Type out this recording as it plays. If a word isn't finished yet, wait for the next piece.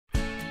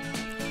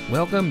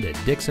Welcome to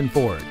Dixon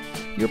Ford,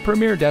 your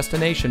premier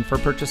destination for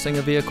purchasing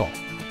a vehicle.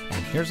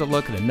 And here's a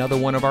look at another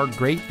one of our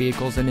great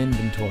vehicles in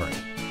inventory,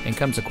 and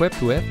comes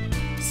equipped with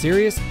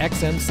Sirius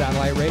XM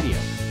satellite radio,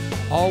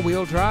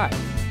 all-wheel drive,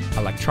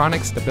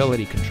 electronic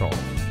stability control,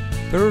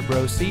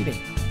 third-row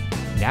seating,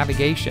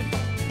 navigation,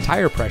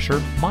 tire pressure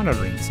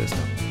monitoring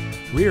system,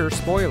 rear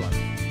spoiler,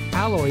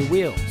 alloy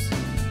wheels,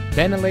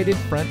 ventilated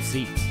front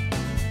seats,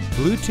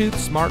 Bluetooth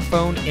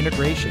smartphone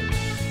integration,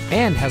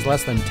 and has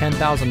less than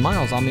 10,000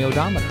 miles on the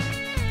odometer.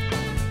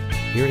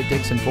 Here at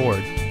Dixon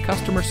Ford,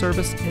 customer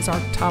service is our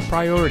top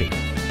priority.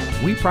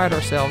 We pride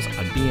ourselves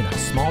on being a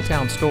small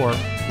town store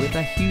with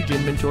a huge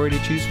inventory to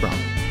choose from.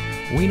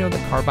 We know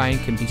that car buying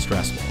can be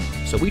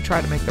stressful, so we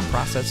try to make the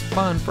process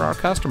fun for our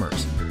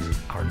customers.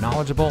 Our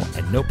knowledgeable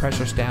and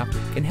no-pressure staff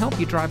can help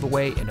you drive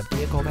away in a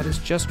vehicle that is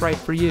just right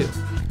for you.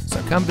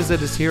 So come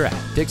visit us here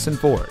at Dixon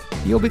Ford.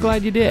 You'll be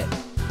glad you did.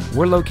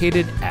 We're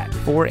located at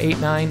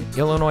 489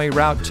 Illinois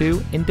Route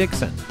 2 in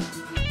Dixon.